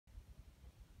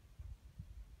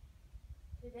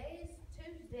Today's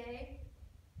Tuesday,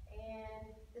 and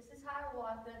this is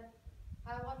Hiawatha.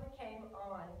 Hiawatha came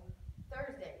on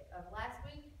Thursday of last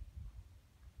week.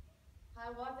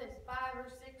 Hiawatha is 5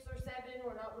 or 6 or 7,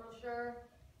 we're not real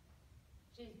sure.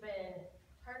 She's been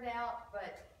turned out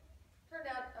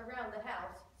around the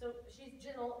house. So she's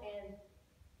gentle and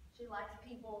she likes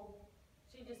people.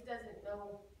 She just doesn't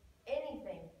know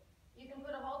anything. You can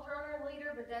put a halter on her and lead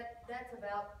her, but that's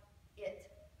about it.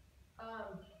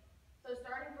 So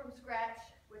starting from scratch,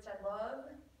 which I love.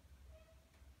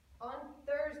 On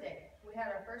Thursday, we had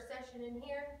our first session in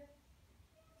here.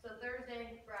 So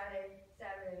Thursday, Friday,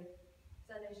 Saturday,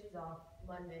 Sunday she's off,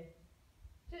 Monday,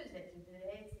 Tuesday. So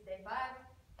today it's day 5.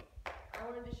 I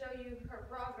wanted to show you her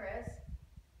progress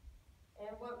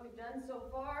and what we've done so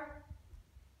far.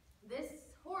 This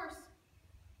horse,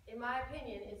 in my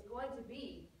opinion, is going to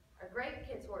be a great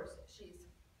kid's horse. She's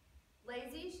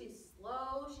lazy, she's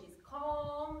slow, she's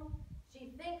calm,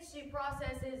 she thinks, she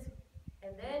processes,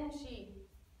 and then she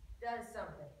does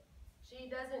something. She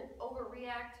doesn't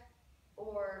overreact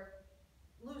or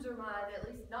lose her mind, at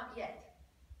least not yet.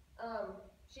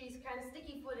 She's kind of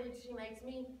sticky-footed. She makes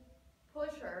me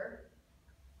push her,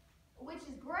 which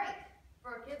is great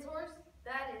for a kid's horse.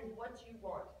 That is what you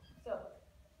want. So,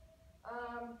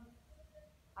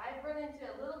 I've run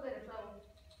into a little bit of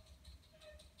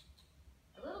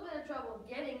trouble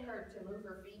getting her to move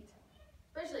her feet,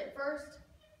 especially at first.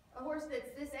 A horse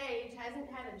that's this age hasn't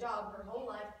had a job her whole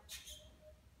life,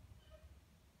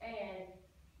 and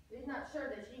is not sure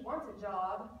that she wants a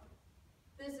job.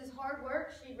 This is hard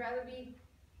work. She'd rather be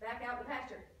back out in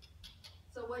pasture.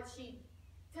 So the way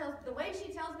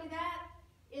she tells me that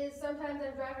is sometimes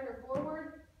I'm driving her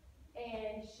forward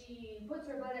and she puts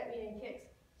her butt at me and kicks.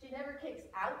 She never kicks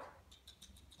out.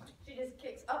 She just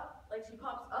kicks up, like she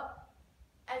pops up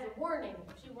as a warning.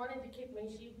 If she wanted to kick me,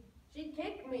 she'd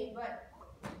kick me, but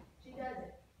she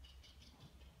doesn't.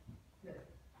 Good.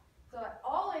 So I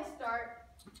always start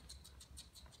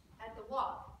at the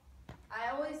walk.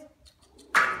 I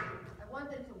want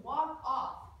them to walk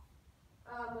off.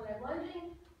 When I'm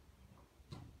lunging,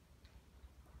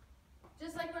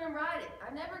 just like when I'm riding,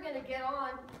 I'm never going to get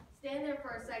on, stand there for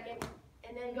a second,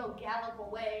 and then go gallop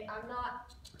away. I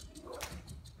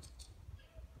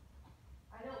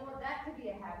don't want that to be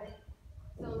a habit.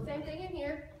 So same thing in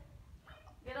here.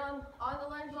 Get on the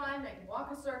lunge line, make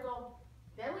walk a circle,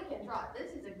 then we can trot.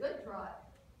 This is a good trot.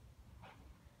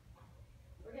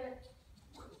 We're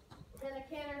gonna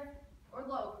canter or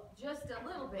lope just a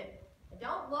little bit.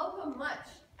 Don't lope them much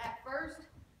at first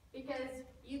because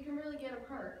you can really get them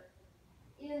hurt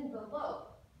in the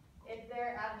lope. If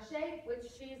they're out of shape, which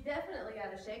she's definitely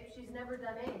out of shape, she's never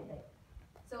done anything.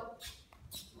 So,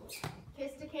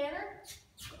 kiss to canter.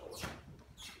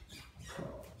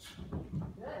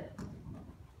 Good.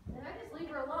 And I just leave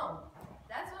her alone.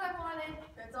 That's what I wanted.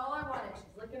 That's all I wanted.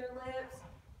 She's licking her lips.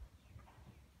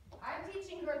 I'm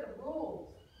teaching her the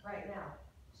rules right now.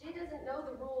 She doesn't know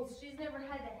the rules. She's never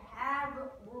had to have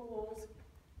rules.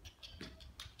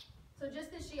 So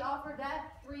just as she offered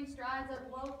that 3 strides up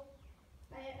low,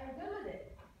 I'm good with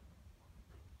it.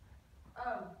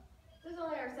 This is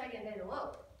only our 2nd day to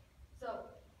lope. So,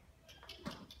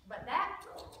 but that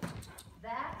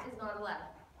is not allowed.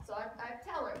 So I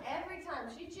tell her every time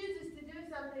she chooses to do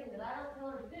something that I don't tell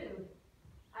her to do,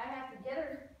 I have to get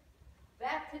her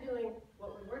back to doing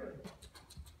what we were doing.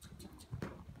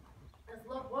 Let's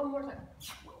look one more time.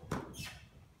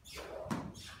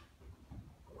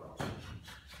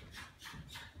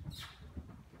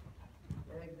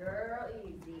 Good girl,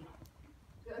 easy.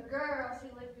 Good girl, she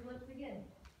licked her lips again.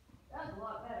 That was a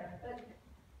lot better. But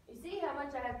you see how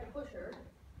much I have to push her.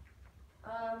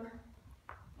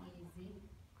 Easy.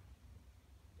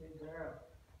 Good girl.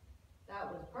 That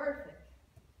was perfect.